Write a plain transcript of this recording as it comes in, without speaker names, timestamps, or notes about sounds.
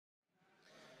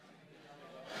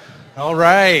All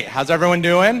right, how's everyone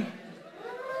doing?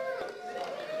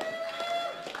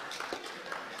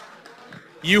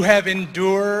 You have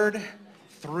endured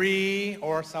 3,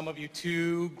 or some of you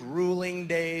 2, grueling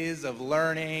days of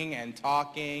learning and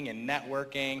talking and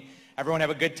networking. Everyone have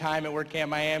a good time at WordCamp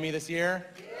Miami this year?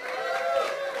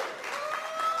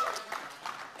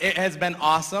 It has been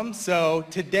awesome. So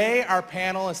today our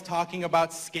panel is talking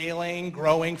about scaling,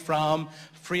 growing from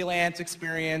freelance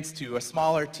experience to a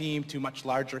smaller team to a much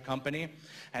larger company.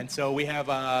 And so we have,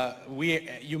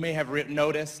 you may have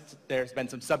noticed there's been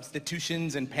some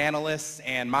substitutions in panelists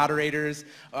and moderators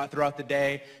throughout the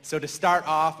day. So to start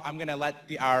off, I'm going to let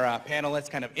our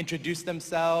panelists kind of introduce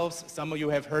themselves. Some of you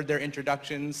have heard their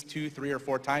introductions 2, 3, or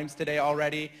 4 times today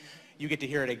already. You get to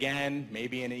hear it again,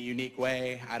 maybe in a unique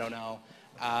way. I don't know.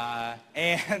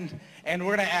 And I'm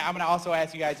gonna also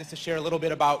ask you guys just to share a little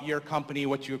bit about your company,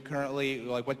 what you currently,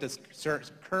 like what this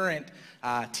current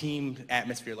team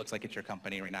atmosphere looks like at your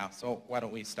company right now. So why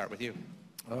don't we start with you?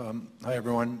 Hi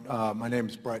everyone, my name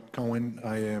is Cohen.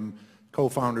 I am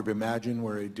co-founder of Imagine.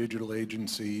 We're a digital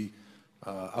agency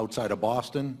outside of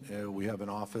Boston. We have an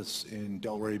office in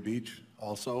Delray Beach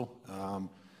also.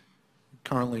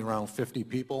 Currently around 50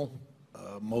 people.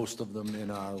 Most of them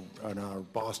in our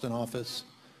Boston office.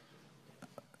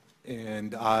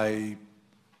 And I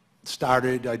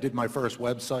did my first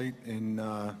website in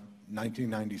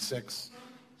 1996.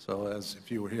 So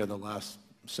if you were here the last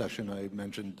session, I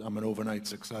mentioned I'm an overnight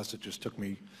success. It just took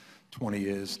me 20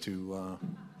 years to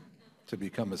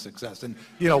become a success. And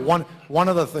one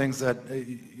of the things that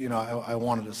I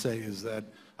wanted to say is that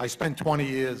I spent 20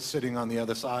 years sitting on the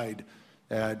other side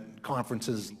at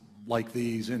conferences like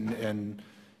these, and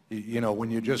when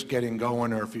you're just getting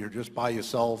going, or if you're just by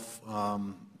yourself,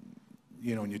 and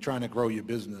you're trying to grow your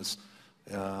business,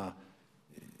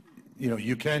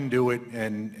 you can do it,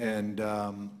 and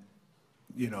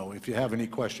if you have any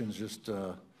questions, just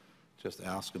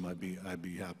ask them. I'd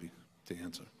be happy to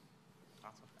answer.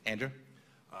 Awesome. Andrew?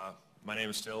 My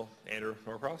name is still Andrew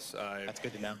Norcross. That's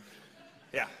good to know.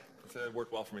 Yeah. It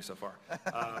worked well for me so far.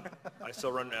 I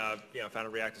still run,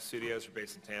 founded Reactive Studios. We're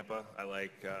based in Tampa. I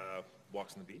like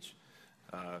walks on the beach,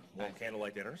 warm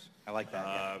candlelight dinners. I like that.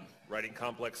 Yeah. Writing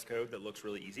complex code that looks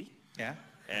really easy. Yeah.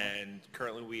 And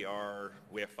currently we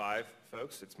have 5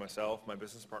 folks. It's myself, my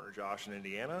business partner Josh in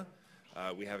Indiana.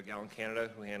 We have a gal in Canada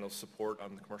who handles support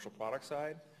on the commercial product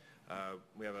side.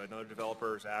 We have another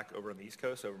developer, Zach, over on the East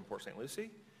Coast, over in Port St.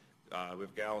 Lucie. We have a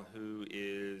gal who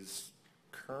is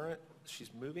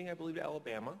she's moving, I believe, to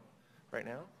Alabama right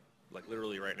now, like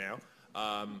literally right now,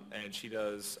 and she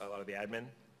does a lot of the admin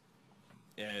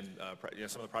and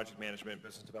some of the project management,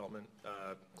 business development,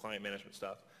 client management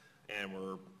stuff, and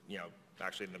we're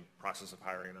actually in the process of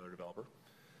hiring another developer.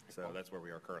 So that's where we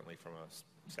are currently from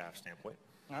a staff standpoint.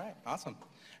 All right, awesome.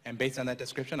 And based on that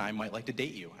description, I might like to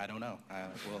date you. I don't know.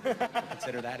 We'll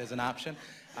consider that as an option.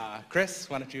 Chris,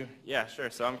 why don't you? Yeah, sure.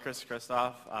 So I'm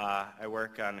Christoff. I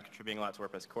work on contributing a lot to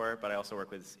WordPress core, but I also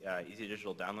work with Easy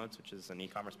Digital Downloads, which is an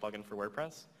e-commerce plugin for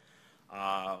WordPress.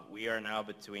 We are now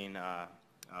between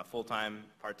full-time,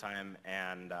 part-time,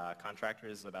 and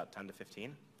contractors, about 10 to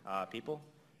 15 people.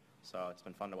 So it's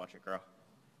been fun to watch it grow.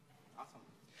 Awesome.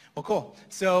 Well, cool.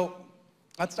 So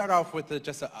let's start off with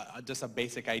just a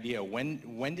basic idea.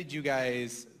 When did you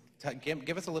guys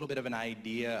give us a little bit of an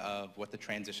idea of what the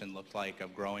transition looked like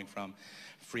of growing from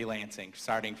freelancing,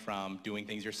 starting from doing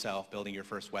things yourself, building your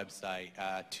first website,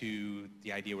 to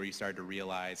the idea where you started to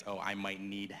realize, oh, I might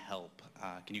need help.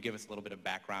 Can you give us a little bit of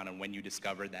background on when you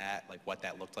discovered that, like what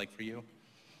that looked like for you?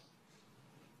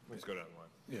 Let's go down one.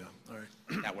 Yeah, all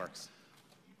right. That works.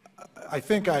 I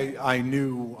think I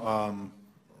knew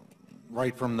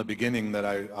right from the beginning that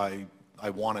I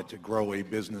wanted to grow a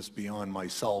business beyond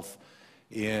myself.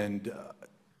 And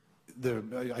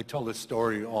I tell this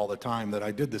story all the time that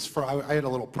I did this I had a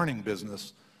little printing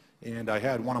business, and I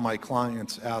had one of my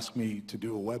clients ask me to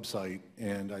do a website,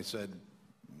 and I said,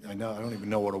 I don't even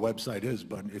know what a website is,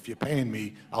 but if you're paying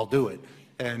me, I'll do it.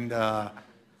 And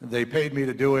they paid me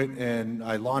to do it, and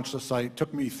I launched the site. It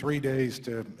took me 3 days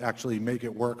to actually make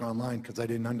it work online because I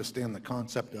didn't understand the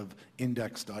concept of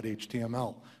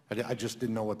index.html. I just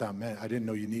didn't know what that meant. I didn't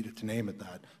know you needed to name it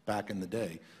that back in the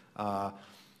day.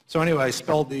 So anyway, I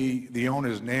spelled the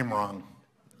owner's name wrong.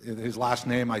 His last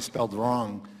name I spelled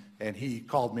wrong, and he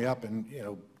called me up, and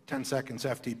 10 seconds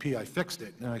FTP, I fixed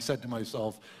it. And I said to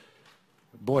myself,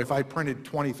 boy, if I printed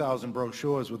 20,000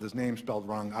 brochures with his name spelled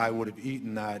wrong, I would have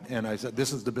eaten that. And I said,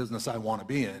 this is the business I want to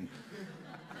be in.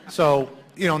 So,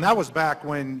 and that was back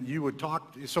when you would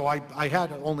talk. So I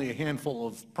had only a handful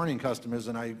of printing customers,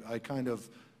 and I kind of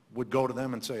would go to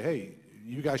them and say, hey,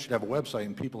 you guys should have a website,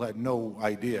 and people had no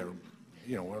idea.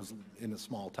 You know, I was in a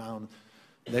small town.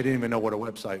 They didn't even know what a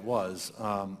website was.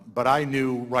 But I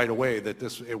knew right away that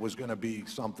it was going to be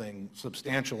something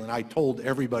substantial, and I told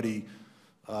everybody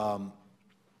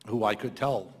who I could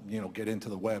tell, you know, get into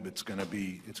the web. It's going to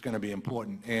be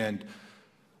important. And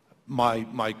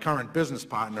my current business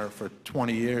partner for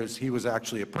 20 years, he was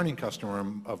actually a printing customer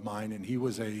of mine, and he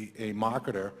was a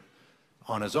marketer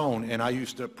on his own. And I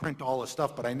used to print all his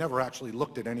stuff, but I never actually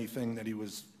looked at anything that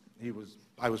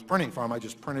I was printing for him. I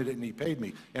just printed it and he paid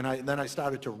me. And then I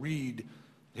started to read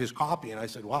his copy, and I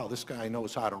said, wow, this guy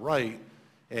knows how to write,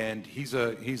 and he's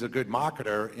a good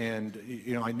marketer. And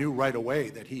you know, I knew right away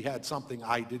that he had something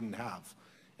I didn't have.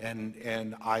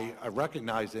 And I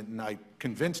recognized it, and I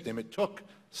convinced him. It took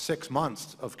 6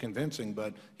 months of convincing,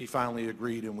 but he finally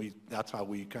agreed, and that's how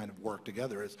we kind of worked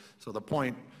together. So the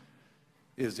point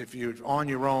is, if you're on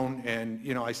your own, and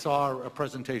you know, I saw a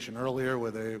presentation earlier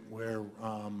where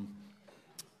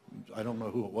I don't know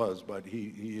who it was, but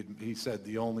he said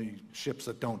the only ships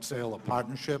that don't sail are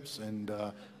partnerships, and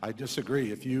I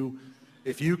disagree. If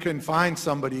you can find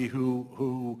somebody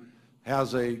who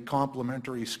has a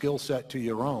complementary skill set to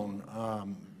your own,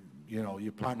 you know,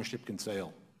 your partnership can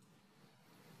sail.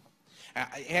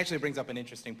 It actually brings up an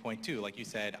interesting point too. Like you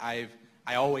said, I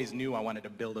always knew I wanted to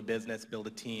build a business, build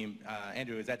a team.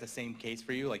 Andrew, is that the same case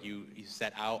for you? Like you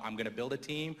set out, I'm going to build a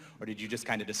team, or did you just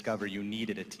kind of discover you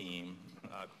needed a team?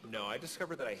 No, I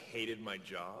discovered that I hated my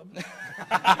job.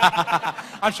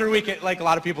 I'm sure like a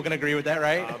lot of people can agree with that,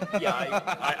 right? Yeah,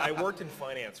 I worked in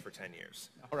finance for 10 years.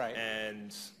 All right.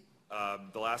 And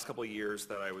the last couple of years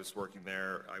that I was working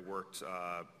there, I worked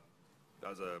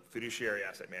as a fiduciary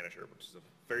asset manager, which is a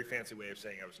very fancy way of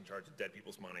saying I was in charge of dead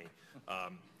people's money.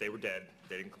 They were dead.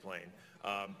 They didn't complain.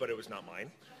 But it was not mine.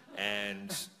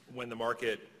 And when the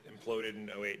market imploded in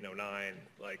 08 and 09,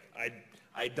 like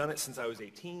I'd done it since I was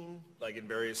 18, like in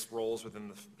various roles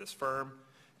within this firm.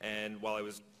 And while I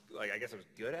was, like, I guess I was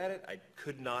good at it, I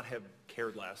could not have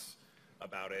cared less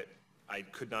about it. I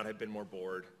could not have been more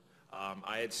bored.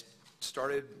 I had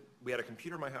started, we had a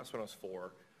computer in my house when I was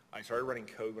 4. I started writing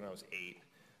code when I was 8.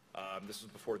 This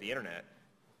was before the internet.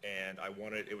 And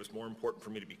it was more important for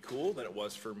me to be cool than it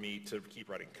was for me to keep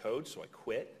writing code, so I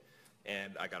quit.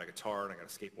 And I got a guitar, and I got a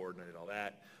skateboard, and I did all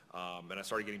that. And I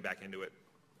started getting back into it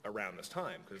around this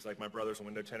time, because like my brother's a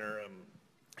window tinter, and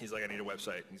he's like, I need a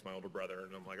website. He's my older brother,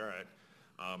 and I'm like, all right,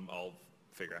 I'll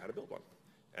figure out how to build one.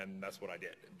 And that's what I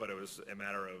did. But it was a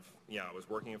matter of, I was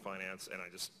working in finance, and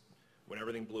when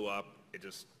everything blew up, it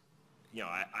just,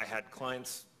 I had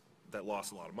clients that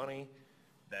lost a lot of money,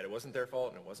 that it wasn't their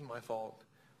fault, and it wasn't my fault,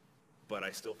 but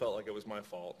I still felt like it was my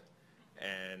fault.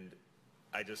 And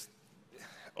I just,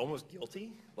 almost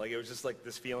guilty. Like, it was just like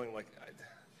this feeling like,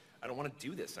 I don't want to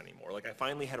do this anymore. Like, I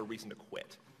finally had a reason to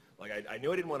quit. Like, I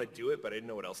knew I didn't want to do it, but I didn't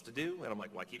know what else to do. And I'm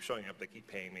like, well, I keep showing up, they keep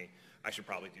paying me. I should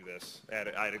probably do this. At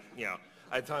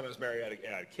the time I was married,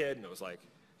 I had a kid, and it was like,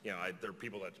 there are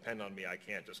people that depend on me. I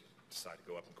can't just decide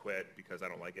to go up and quit because I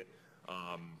don't like it.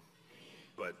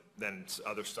 But then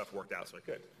other stuff worked out, so I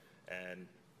could. And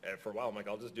for a while, I'm like,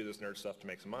 I'll just do this nerd stuff to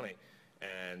make some money.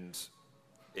 And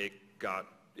it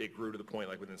grew to the point,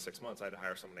 like within 6 months, I had to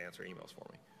hire someone to answer emails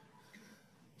for me.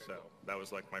 So that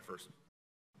was like my first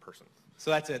person. So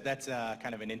that's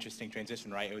kind of an interesting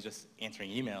transition, right? It was just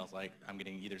answering emails, like I'm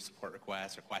getting either support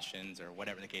requests or questions or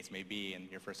whatever the case may be,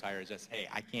 and your first hire is just, hey,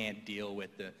 I can't deal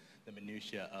with the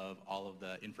minutia of all of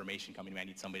the information coming to me. I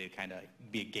need somebody to kind of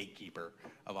be a gatekeeper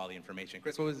of all the information.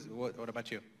 Chris, what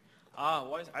about you?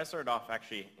 Well, I started off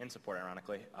actually in support,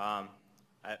 ironically.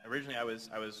 Originally, I was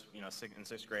in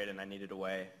 6th grade, and I needed a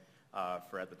way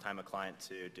for, at the time, a client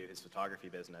to do his photography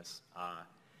business.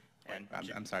 And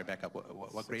I'm sorry, back up.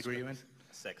 What grade were you in?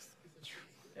 6th.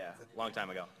 Yeah, long time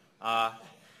ago.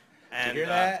 Did you hear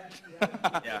that?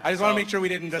 Yeah. I just want to make sure we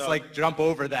didn't just jump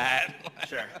over that.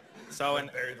 Sure. So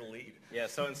bury the lead. Yeah.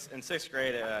 So in 6th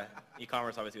grade,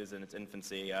 e-commerce obviously was in its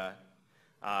infancy,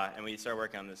 and we started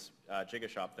working on this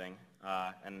Gigashop thing.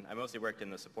 And I mostly worked in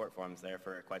the support forums there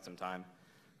for quite some time,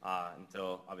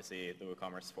 until obviously the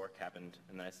WooCommerce fork happened,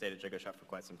 and then I stayed at Gigashop for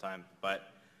quite some time.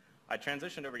 But I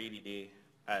transitioned over to EDD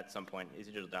at some point,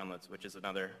 Easy Digital Downloads, which is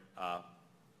another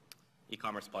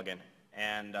e-commerce plugin.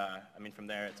 And from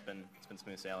there, it's been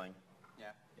smooth sailing.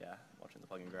 Yeah, watching the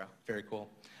plugin grow. Very cool.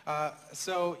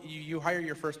 So you hire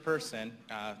your first person,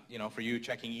 for you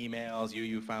checking emails,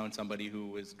 you found somebody who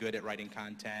was good at writing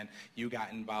content, you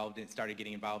got involved and started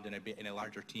getting involved in a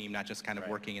larger team, not just kind of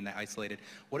working in that isolated.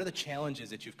 What are the challenges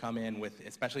that you've come in with,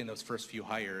 especially in those first few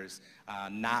hires,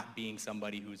 not being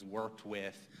somebody who's worked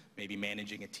with maybe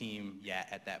managing a team yet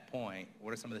at that point?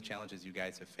 What are some of the challenges you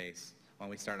guys have faced Why don't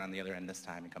we start on the other end this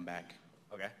time and come back?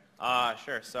 Okay.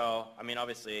 Sure. So, I mean,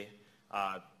 obviously,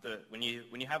 when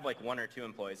you have like 1 or 2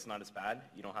 employees, it's not as bad.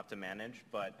 You don't have to manage.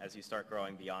 But as you start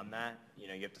growing beyond that, you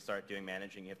have to start doing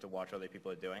managing. You have to watch what other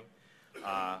people are doing.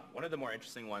 One of the more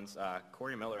interesting ones,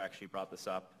 Corey Miller actually brought this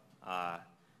up a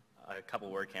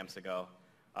couple WordCamps ago,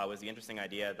 was the interesting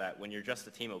idea that when you're just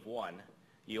a team of 1,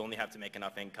 you only have to make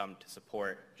enough income to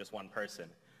support just 1 person.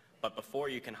 But before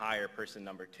you can hire person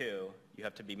number 2, you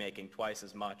have to be making twice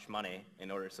as much money in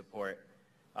order to support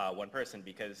 1 person,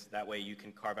 because that way you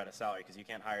can carve out a salary, because you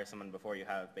can't hire someone before you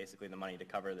have basically the money to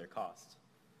cover their costs.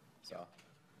 So,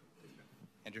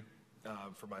 Andrew?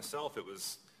 For myself, it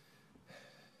was,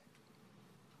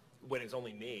 when it's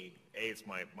only me, it's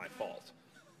my fault.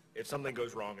 If something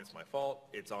goes wrong, it's my fault.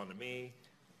 It's on to me.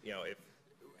 If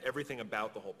everything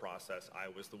about the whole process, I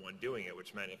was the one doing it,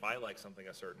 which meant if I like something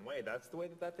a certain way, that's the way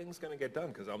that thing's going to get done,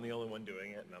 because I'm the only one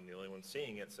doing it and I'm the only one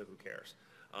seeing it, so who cares?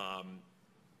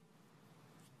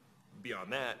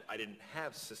 Beyond that, I didn't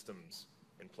have systems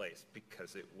in place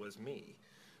because it was me.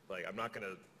 Like, I'm not going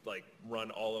to run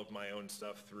all of my own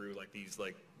stuff through these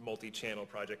multi-channel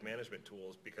project management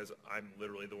tools, because I'm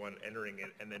literally the one entering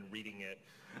it and then reading it.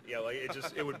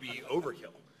 It would be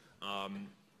overkill.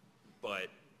 But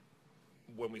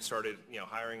when we started,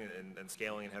 hiring and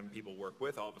scaling and having people work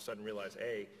with, all of a sudden realized,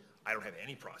 A, I don't have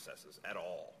any processes at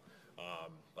all.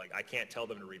 I can't tell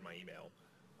them to read my email.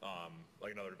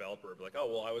 Like another developer would be like, oh,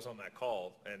 well, I was on that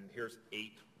call, and here's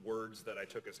 8 words that I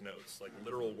took as notes,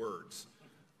 literal words.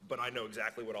 But I know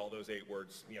exactly what all those 8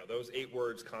 words, those 8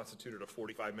 words constituted a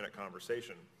 45-minute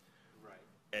conversation. Right.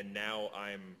 And now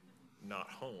I'm not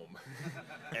home,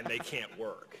 and they can't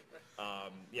work.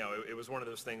 It was one of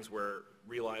those things where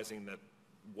realizing that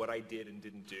what I did and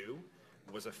didn't do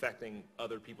was affecting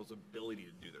other people's ability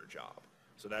to do their job.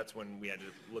 So that's when we had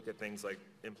to look at things like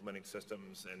implementing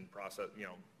systems and process,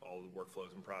 all the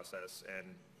workflows and process,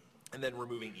 and then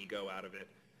removing ego out of it.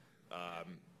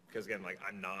 Because again,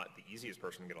 I'm not the easiest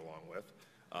person to get along with.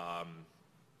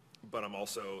 But I'm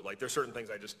also, there's certain things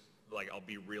I just, I'll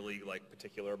be really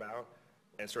particular about,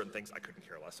 and certain things I couldn't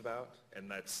care less about.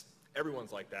 And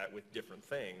everyone's like that with different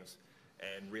things.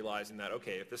 And realizing that,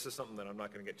 okay, if this is something that I'm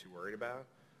not going to get too worried about,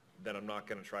 then I'm not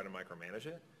going to try to micromanage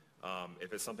it.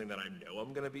 If it's something that I know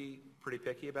I'm going to be pretty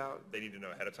picky about, they need to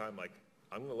know ahead of time,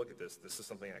 I'm going to look at this. This is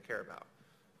something I care about.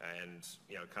 And,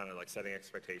 kind of setting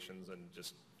expectations and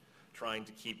just trying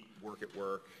to keep work at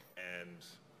work and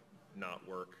not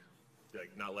work,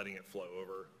 not letting it flow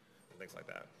over and things like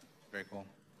that. Very cool.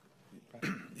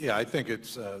 Yeah, I think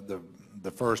it's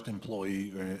the first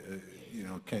employee,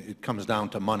 it comes down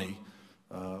to money,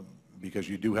 because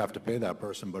you do have to pay that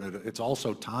person, but it's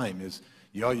also time.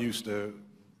 You're used to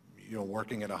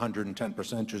working at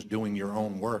 110%, just doing your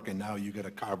own work, and now you got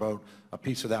to carve out a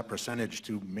piece of that percentage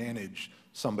to manage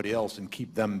somebody else and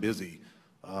keep them busy.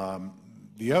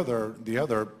 The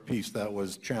other piece that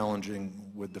was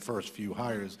challenging with the first few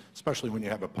hires, especially when you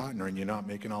have a partner and you're not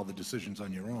making all the decisions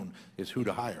on your own, is who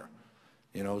to hire.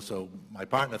 So my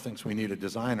partner thinks we need a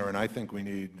designer, and I think we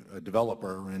need a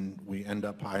developer, and we end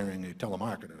up hiring a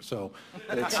telemarketer. So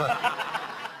it's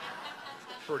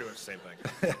pretty much the same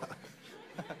thing.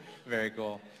 Very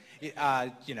cool.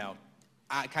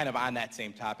 Kind of on that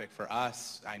same topic, for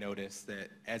us, I noticed that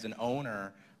as an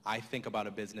owner, I think about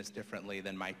a business differently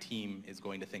than my team is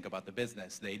going to think about the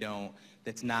business.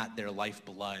 That's not their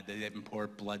lifeblood. They haven't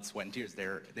poured blood, sweat, and tears.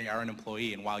 They are an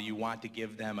employee, and while you want to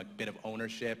give them a bit of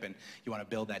ownership and you want to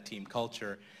build that team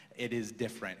culture, it is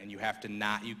different, and you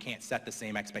can't set the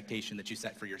same expectation that you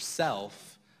set for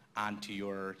yourself onto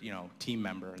your team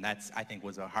member. And that's, I think,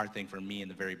 was a hard thing for me in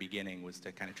the very beginning, was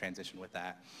to kind of transition with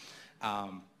that.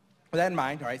 With that in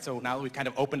mind, all right, so now that we've kind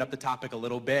of opened up the topic a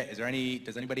little bit,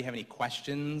 does anybody have any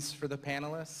questions for the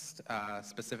panelists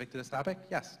specific to this topic?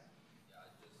 Yes. Yeah,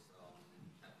 I just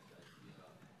had the idea,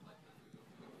 if you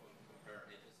compare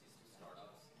agencies to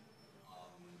startups,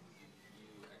 if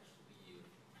you actually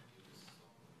use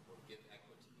or give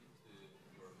equity to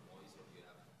your employees, or do you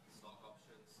have stock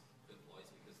options to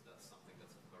employees, because that's something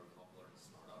that's very popular in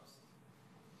startups?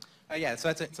 Yeah,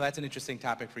 so that's an interesting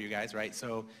topic for you guys, right?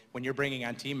 So when you're bringing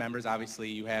on team members, obviously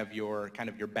you have your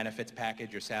benefits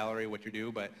package, your salary, what you do,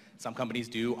 but some companies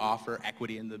do offer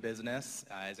equity in the business.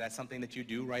 Is that something that you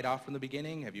do right off from the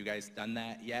beginning? Have you guys done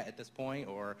that yet at this point,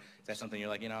 or is that something you're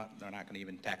like, they're not going to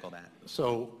even tackle that?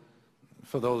 So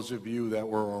for those of you that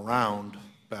were around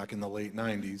back in the late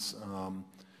 90s,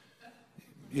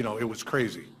 it was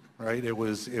crazy, right?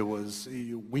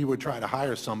 We would try to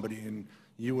hire somebody, and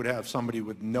you would have somebody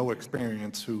with no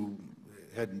experience who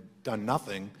had done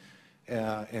nothing,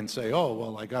 and say, oh,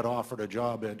 well, I got offered a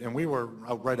job at, and we were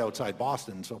right outside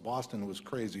Boston, so Boston was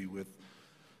crazy with,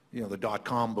 you know, the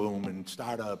dot-com boom and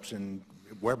startups and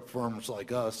web firms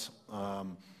like us.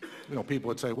 You know, people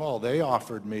would say, well, they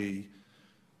offered me,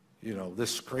 you know,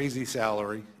 this crazy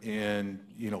salary and,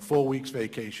 you know, 4 weeks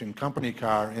vacation, company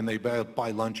car, and they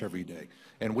buy lunch every day.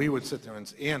 And we would sit there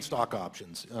and stock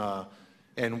options.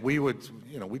 And we would,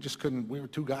 you know, we just couldn't, we were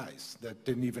two guys that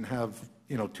didn't even have,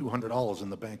 you know, $200 in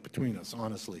the bank between us,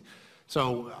 honestly.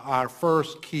 So our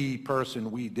first key person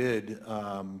we did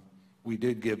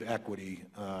give equity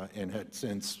and had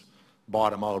since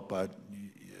bought him out, but,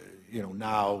 you know,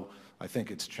 now I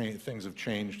think it's changed, things have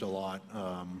changed a lot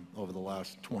over the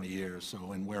last 20 years.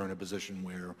 So, and we're in a position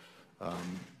where,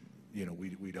 you know,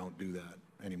 we don't do that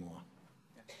anymore.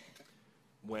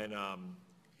 When,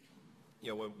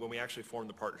 you know, when we actually formed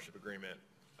the partnership agreement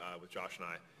with Josh and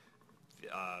I,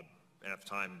 and at the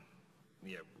time,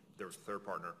 you know, there was a third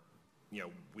partner. You know,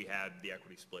 we had the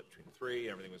equity split between the three.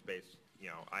 Everything was based. You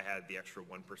know, I had the extra 1%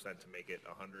 to make it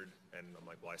 100, and I'm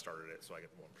like, well, I started it, so I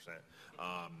get the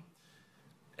 1%.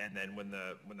 And then when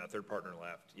that third partner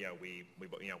left, you know, we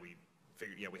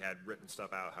figured, you know, we had written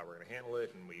stuff out how we're going to handle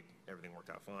it, and everything worked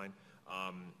out fine.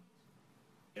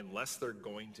 Unless they're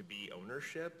going to be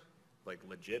ownership, like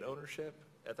legit ownership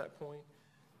at that point,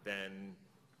 then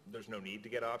there's no need to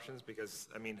get options because,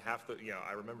 I mean, half the, you know,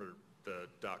 I remember the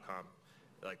 .com,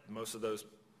 like most of those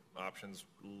options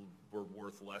were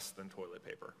worth less than toilet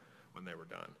paper when they were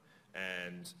done.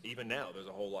 And even now, there's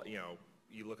a whole lot, you know,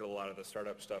 you look at a lot of the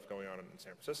startup stuff going on in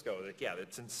San Francisco, like, yeah,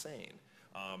 it's insane.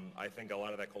 I think a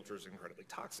lot of that culture is incredibly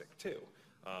toxic too.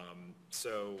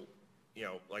 So, you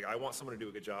know, like I want someone to do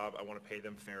a good job. I want to pay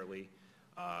them fairly.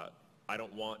 I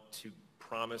don't want to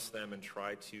promise them and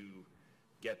try to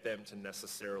get them to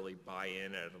necessarily buy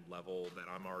in at a level that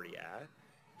I'm already at.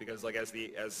 Because like as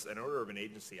an owner of an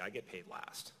agency, I get paid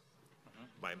last.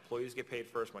 My employees get paid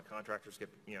first, my contractors get,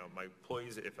 you know, my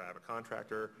employees, if I have a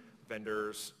contractor,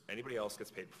 vendors, anybody else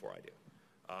gets paid before I do.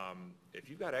 If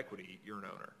you've got equity, you're an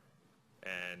owner,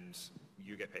 and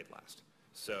you get paid last.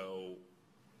 So,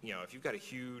 you know, if you've got a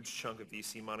huge chunk of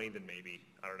VC money, then maybe,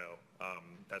 I don't know,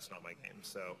 that's not my game.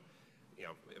 So, you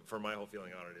know, for my whole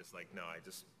feeling on it is like, no,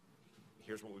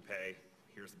 here's what we pay,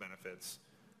 here's the benefits,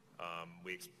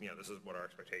 you know, this is what our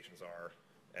expectations are,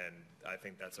 and I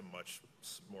think that's a much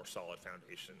more solid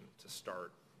foundation to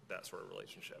start that sort of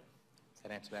relationship. Does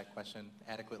that answer that question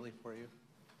adequately for you?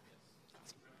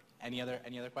 Yes. Any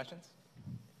other questions?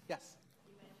 Yes.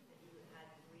 You mentioned that you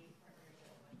had 3 partners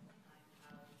at one time.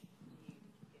 How do you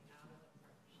get out of a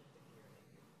partnership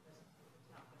if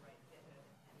it's not the right fit and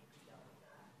you dealt with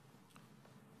that?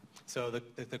 So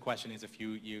the question is, if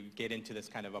you get into this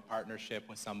kind of a partnership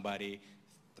with somebody,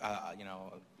 you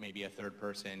know, maybe a third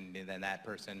person, and then that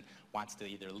person wants to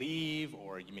either leave,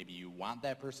 or maybe you want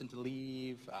that person to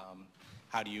leave.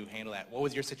 How do you handle that? What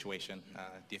was your situation,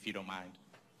 if you don't mind?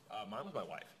 Mine was my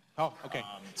wife. Oh, okay.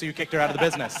 So you kicked her out of the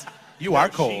business. You are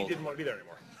cold. She didn't want to be there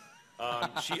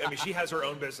anymore. She has her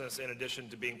own business in addition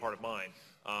to being part of mine.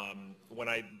 When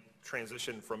I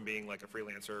transitioned from being like a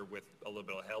freelancer with a little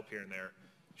bit of help here and there,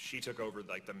 she took over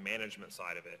like the management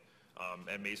side of it.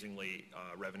 Amazingly,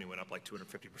 revenue went up like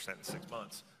 250% in 6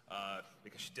 months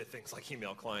because she did things like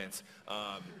email clients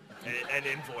and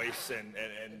invoice and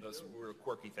those were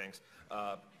quirky things.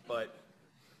 But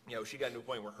you know, she got to a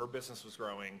point where her business was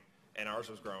growing and ours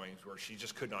was growing, where she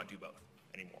just could not do both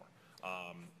anymore.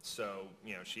 So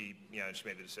you know, she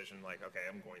made the decision like, okay,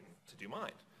 I'm going to do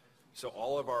mine. So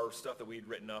all of our stuff that we'd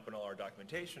written up and all our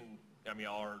documentation, I mean,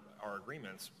 all our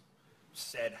agreements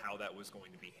said how that was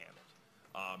going to be handled.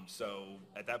 So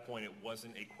at that point, it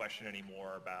wasn't a question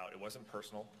anymore about, it wasn't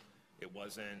personal. It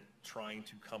wasn't trying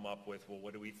to come up with, well,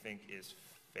 what do we think is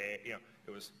fair? You know,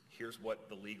 it was, here's what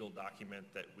the legal document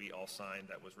that we all signed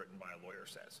that was written by a lawyer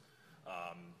says.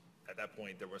 At that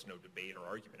point, there was no debate or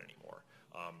argument anymore.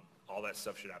 All that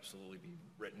stuff should absolutely be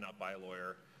written up by a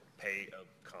lawyer, pay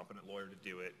a competent lawyer to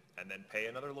do it, and then pay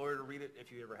another lawyer to read it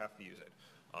if you ever have to use it.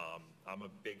 I'm a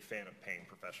big fan of paying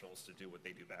professionals to do what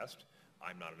they do best.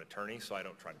 I'm not an attorney, so I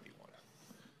don't try to be one.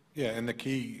 Yeah, and the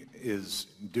key is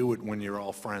do it when you're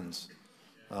all friends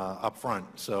up front.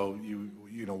 So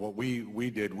you know what we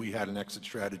did, we had an exit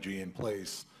strategy in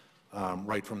place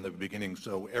right from the beginning,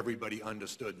 so everybody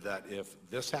understood that if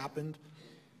this happened,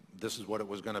 this is what it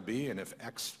was going to be, and if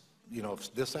X, you know,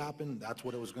 if this happened, that's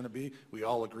what it was going to be. We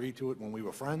all agreed to it when we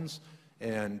were friends,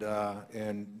 and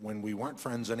when we weren't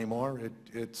friends anymore,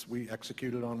 we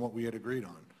executed on what we had agreed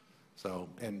on. So,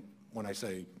 and when I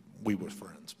say we were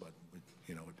friends, but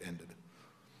you know, it ended.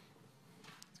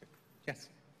 Yes.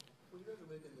 When you guys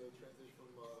are making the transition from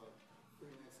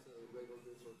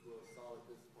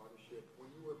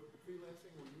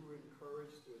freelancing, were you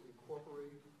encouraged to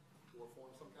incorporate or form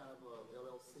some kind of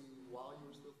LLC while you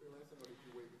were still freelancing, or did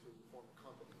you wait until you formed a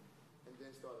company and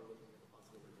then started looking at the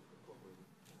possibility of incorporating?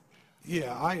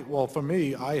 Yeah, well, for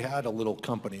me, I had a little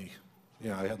company.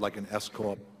 I had like an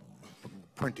S-corp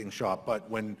printing shop, but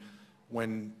when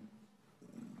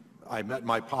I met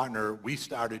my partner, we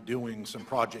started doing some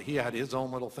project. He had his own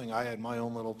little thing, I had my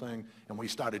own little thing, and we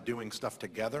started doing stuff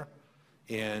together.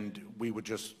 And we would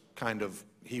just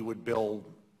he would bill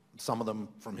some of them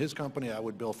from his company, I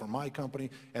would bill from my company,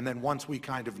 and then once we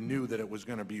kind of knew that it was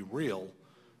going to be real,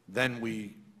 then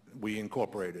we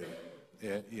incorporated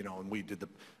it, and we did the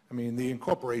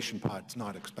incorporation part's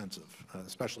not expensive,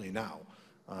 especially now.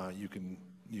 You can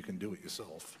do it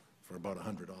yourself for about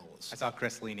 $100. I saw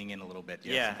Chris leaning in a little bit. Do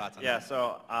you have some thoughts on that?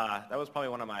 So that was probably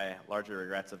one of my larger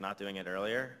regrets of not doing it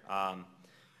earlier.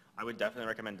 I would definitely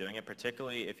recommend doing it,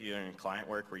 particularly if you're in client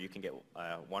work where you can get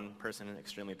one person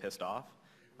extremely pissed off.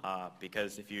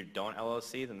 Because if you don't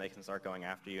LLC, then they can start going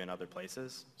after you in other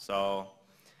places. So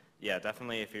yeah,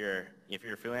 definitely if you're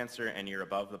a freelancer and you're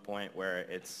above the point where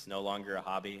it's no longer a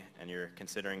hobby and you're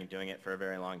considering doing it for a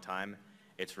very long time,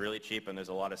 it's really cheap and there's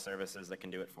a lot of services that can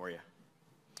do it for you.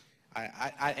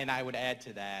 And I would add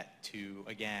to that to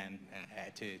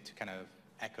kind of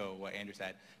echo what Andrew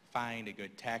said, find a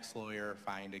good tax lawyer,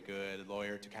 find a good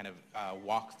lawyer to kind of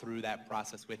walk through that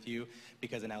process with you,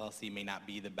 because an LLC may not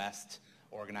be the best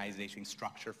organization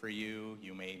structure for you.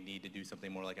 You may need to do something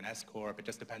more like an S-corp. It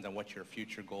just depends on what your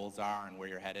future goals are and where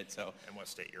you're headed. So, and what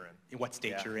state you're in. What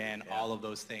state you're in, all of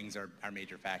those things are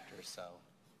major factors. So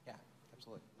yeah,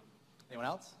 absolutely. Anyone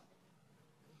else?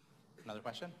 Another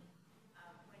question?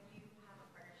 When you have a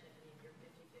partnership and you're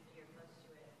 50-50 or close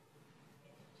to it,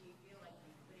 do you feel like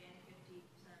you put in 50%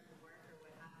 of the work, or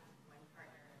what happens if one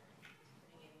partner is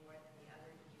putting in more than the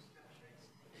other? Did you structure it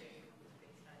so that it becomes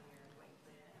based on what you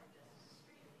put in, or just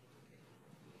straight?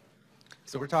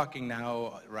 So we're talking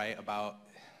now, right, about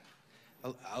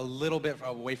a little bit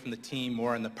away from the team,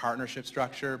 more in the partnership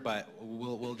structure, but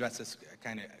we'll address this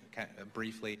kind of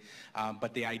briefly.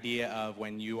 But the idea of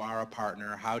when you are a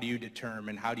partner, how do you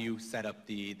determine, how do you set up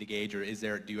the gauge, or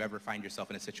do you ever find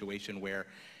yourself in a situation where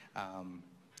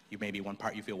you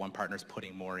feel one partner's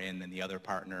putting more in than the other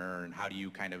partner, and how do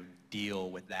you kind of deal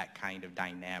with that kind of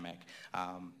dynamic?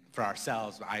 For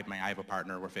ourselves, I have a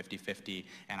partner, we're 50-50,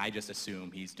 and I just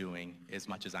assume he's doing as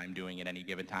much as I'm doing at any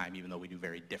given time, even though we do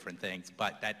very different things.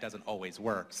 But that doesn't always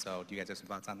work. So do you guys have some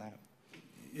thoughts on that?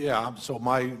 Yeah, so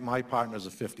my partner's a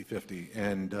 50-50,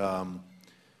 and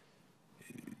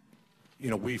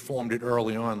we formed it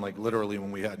early on, like literally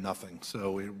when we had nothing.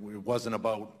 So it wasn't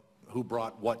about who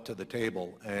brought what to the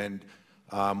table, and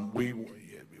like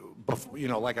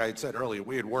I had said earlier,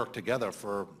 we had worked together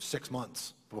for 6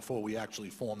 months before we actually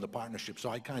formed the partnership. So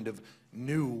I kind of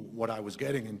knew what I was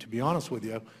getting, and to be honest with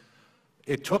you,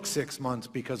 it took 6 months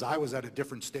because I was at a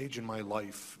different stage in my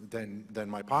life than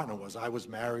my partner was. I was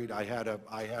married, I had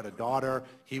a daughter,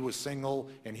 he was single,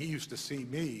 and he used to see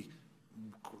me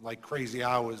like crazy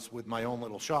hours with my own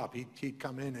little shop. He'd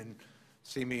come in and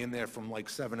see me in there from like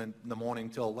 7 in the morning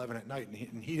till 11 at night,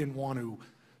 and he didn't want to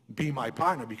be my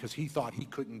partner because he thought he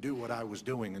couldn't do what I was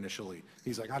doing initially.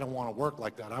 He's like, I don't want to work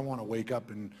like that. I want to wake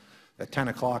up at 10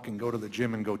 o'clock and go to the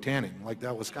gym and go tanning. Like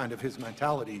that was kind of his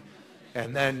mentality.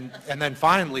 And then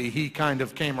finally he kind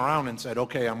of came around and said,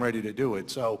 okay, I'm ready to do it.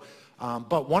 So,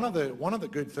 but one of the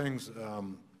good things,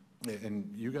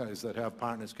 and you guys that have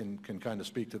partners can kind of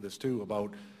speak to this too,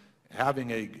 about having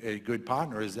a good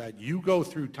partner, is that you go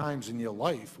through times in your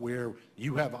life where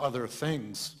you have other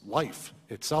things, life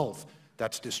itself,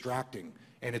 that's distracting.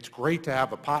 And it's great to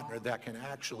have a partner that can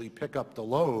actually pick up the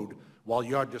load while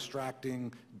you're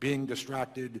being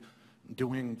distracted,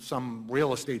 doing some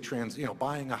real estate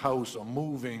buying a house or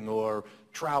moving or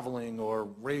traveling or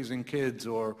raising kids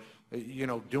or,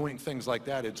 doing things like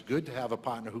that. It's good to have a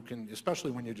partner who can, especially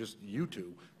when you're just you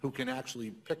two, who can actually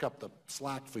pick up the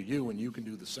slack for you and you can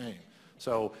do the same.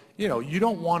 So, you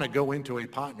don't want to go into a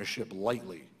partnership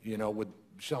lightly, with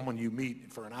someone you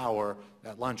meet for an hour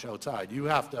at lunch outside. You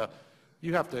have to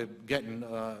get in,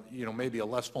 maybe a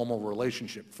less formal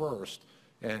relationship first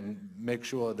and make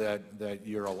sure that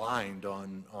you're aligned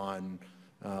on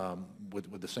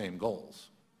with the same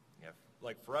goals. Yeah,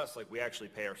 like for us, like we actually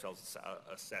pay ourselves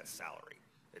a set salary.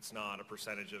 It's not a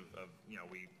percentage of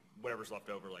whatever's left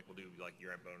over, like we'll do like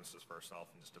year-end bonuses for ourselves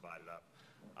and just divide it up.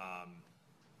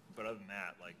 But other than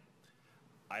that, like,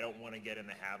 I don't want to get in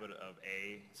the habit of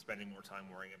spending more time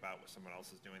worrying about what someone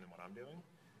else is doing than what I'm doing.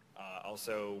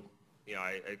 Also,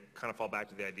 I kind of fall back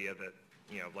to the idea that,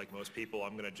 like most people,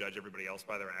 I'm going to judge everybody else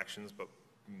by their actions, but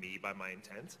me by my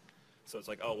intent. So it's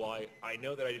like, oh, well, I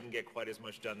know that I didn't get quite as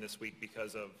much done this week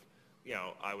because of,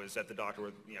 I was at the doctor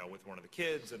with, with one of the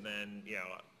kids, and then,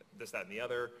 this, that, and the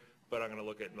other. But I'm going to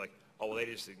look at like, oh, well, they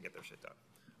just didn't get their shit done.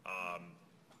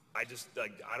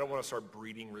 I don't want to start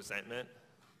breeding resentment,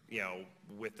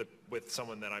 with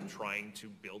someone that I'm trying to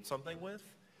build something with.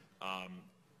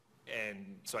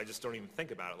 And so I just don't even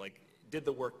think about it. Like, did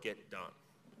the work get done?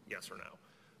 Yes or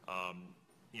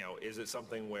no? Is it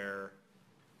something where,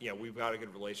 we've got a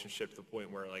good relationship to the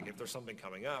point where, like, if there's something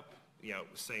coming up,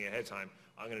 saying ahead of time,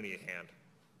 I'm going to need a hand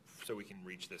so we can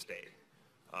reach this date.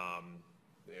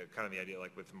 Kind of the idea,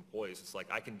 like, with employees, it's like,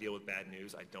 I can deal with bad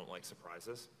news. I don't like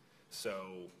surprises. So,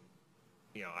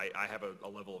 I have a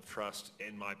level of trust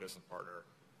in my business partner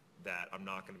that I'm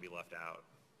not going to be left out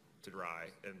to dry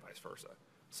and vice versa.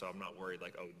 So I'm not worried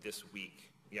like, oh, this week,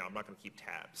 I'm not going to keep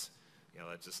tabs.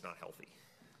 That's just not healthy.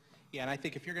 Yeah, and I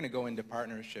think if you're going to go into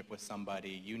partnership with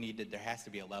somebody, there has to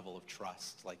be a level of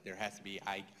trust. Like there has to be,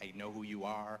 I know who you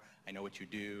are, I know what you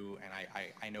do, and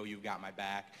I know you've got my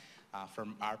back.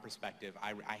 From our perspective,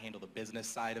 I handle the business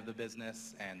side of the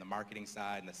business and the marketing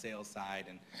side and the sales side,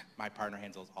 and my partner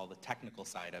handles all the technical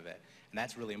side of it. And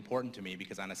that's really important to me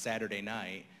because on a Saturday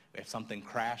night, if something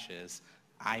crashes,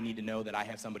 I need to know that I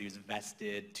have somebody who's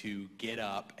vested to get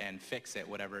up and fix it,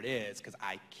 whatever it is, because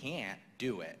I can't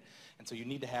do it. And so you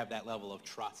need to have that level of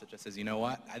trust that just says, you know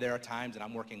what, there are times that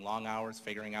I'm working long hours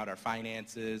figuring out our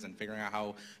finances and figuring out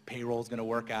how payroll is going to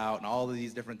work out and all of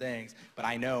these different things, but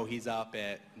I know he's up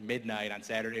at midnight on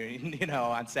Saturday,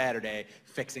 on Saturday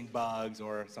fixing bugs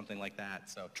or something like that.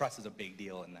 So trust is a big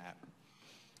deal in that.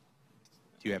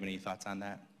 Do you have any thoughts on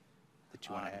that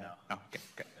you want to add? No. Oh,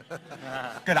 okay.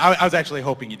 Good. I was actually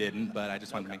hoping you didn't, but I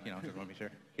just wanted to make, just want to be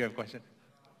sure. You have a question?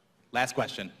 Last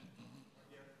question.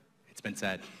 It's been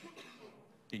said.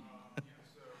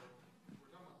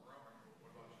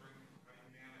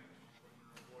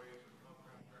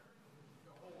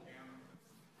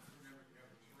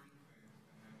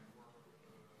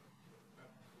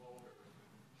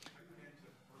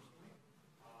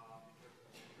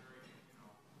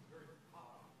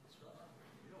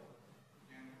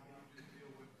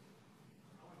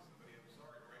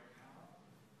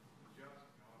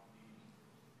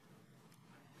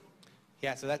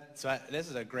 Yeah, so this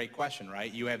is a great question,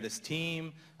 right? You have this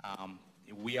team.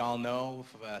 We all know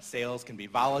sales can be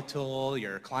volatile.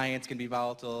 Your clients can be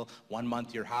volatile. 1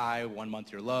 month you're high, 1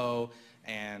 month you're low.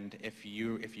 And if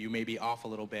you may be off a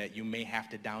little bit, you may have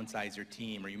to downsize your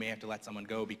team, or you may have to let someone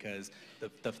go because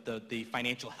the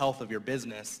financial health of your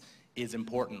business is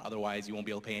important. Otherwise, you won't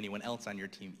be able to pay anyone else on your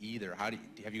team either.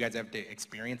 Have you guys ever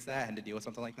experienced that and to deal with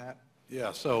something like that?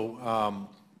 Yeah, so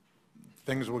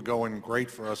things were going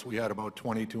great for us. We had about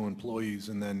 22 employees,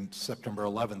 and then September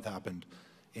 11th happened,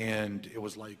 and it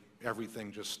was like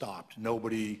everything just stopped.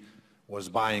 Nobody was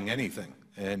buying anything,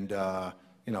 and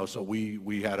so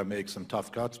we had to make some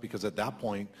tough cuts because at that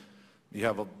point, you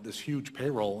have this huge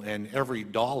payroll, and every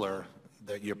dollar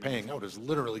that you're paying out is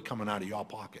literally coming out of your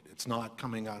pocket. It's not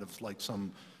coming out of like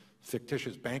some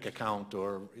fictitious bank account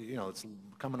or, it's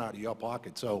coming out of your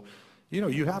pocket. So,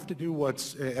 you have to do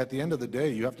at the end of the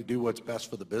day, you have to do what's best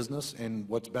for the business and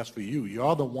what's best for you.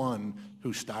 You're the one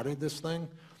who started this thing,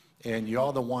 and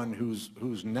you're the one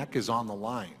whose neck is on the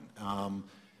line.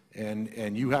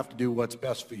 And you have to do what's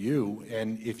best for you.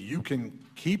 And if you can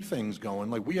keep things going,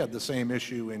 like we had the same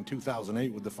issue in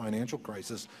 2008 with the financial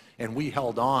crisis, and we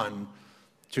held on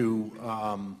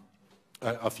to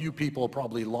a few people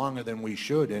probably longer than we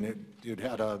should, and it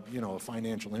had a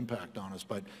financial impact on us.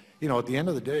 But at the end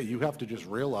of the day, you have to just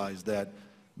realize that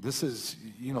this is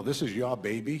your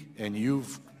baby, and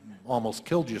you've almost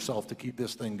killed yourself to keep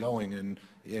this thing going, and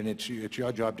it's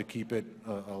your job to keep it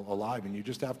alive, and you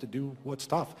just have to do what's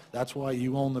tough. That's why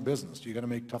you own the business. You got to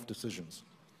make tough decisions.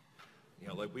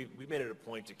 Like we made it a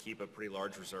point to keep a pretty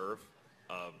large reserve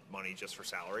of money just for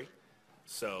salary,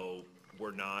 so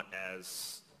we're not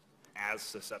as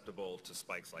susceptible to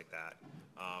spikes like that.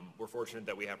 We're fortunate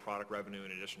that we have product revenue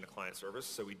in addition to client service,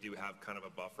 so we do have kind of a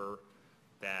buffer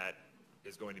that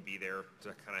is going to be there to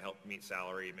kind of help meet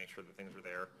salary and make sure that things are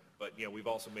there. But we've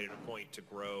also made it a point to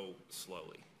grow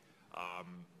slowly.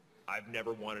 I've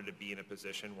never wanted to be in a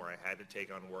position where I had to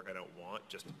take on work I don't want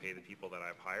just to pay the people that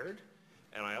I've hired.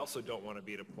 And I also don't want to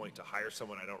be at a point to hire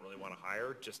someone I don't really want to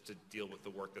hire just to deal with the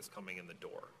work that's coming in the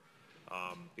door.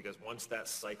 Because once that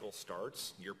cycle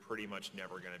starts, you're pretty much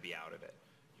never going to be out of it.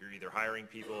 You're either hiring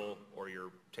people or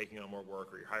you're taking on more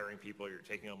work, or you're hiring people or you're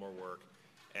taking on more work.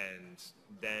 And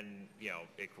then,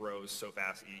 it grows so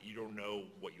fast, you don't know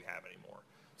what you have anymore.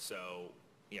 So,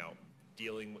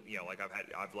 dealing with, like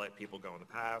I've let people go in the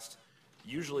past.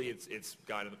 Usually it's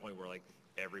gotten to the point where like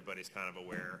everybody's kind of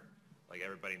aware, like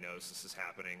everybody knows this is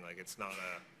happening. Like it's not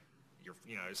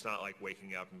it's not like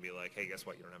waking up and be like, hey, guess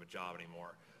what? You don't have a job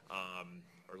anymore.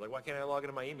 Or like, why can't I log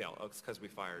into my email? Oh, it's because we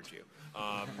fired you.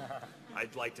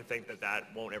 I'd like to think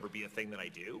that won't ever be a thing that I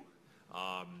do.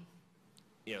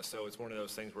 So it's one of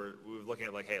those things where we're looking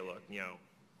at like, hey, look,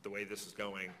 the way this is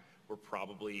going, we're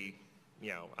probably,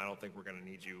 I don't think we're going to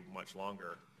need you much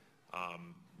longer.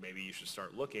 Maybe you should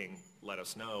start looking. Let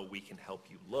us know. We can help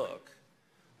you look.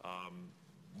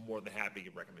 More than happy to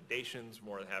give recommendations.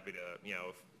 More than happy to,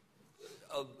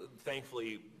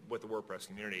 thankfully, with the WordPress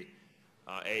community,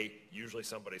 usually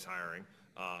somebody's hiring.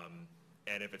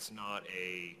 And if it's not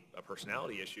a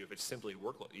personality issue, if it's simply a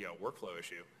workflow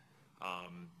issue,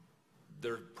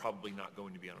 they're probably not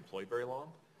going to be unemployed very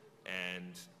long.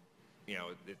 And,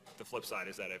 the flip side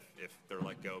is that if they're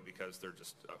let go because they're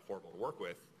just horrible to work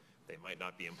with, they might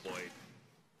not be employed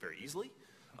very easily,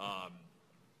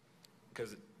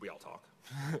 because we all talk.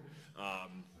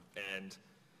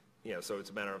 So it's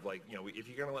a matter of like, if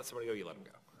you're going to let somebody go, you let them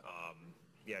go.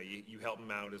 You help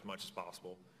them out as much as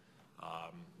possible,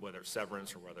 whether it's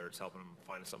severance or whether it's helping them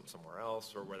find something somewhere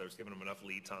else or whether it's giving them enough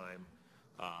lead time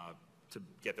to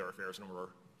get their affairs in order.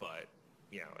 But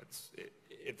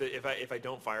if I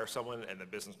don't fire someone and the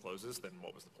business closes, then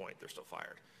what was the point? They're still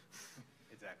fired.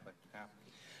 Exactly. Yeah.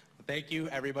 Well, thank you,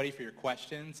 everybody, for your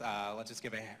questions. Let's just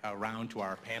give a round to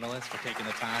our panelists for taking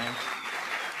the time.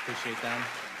 Appreciate them.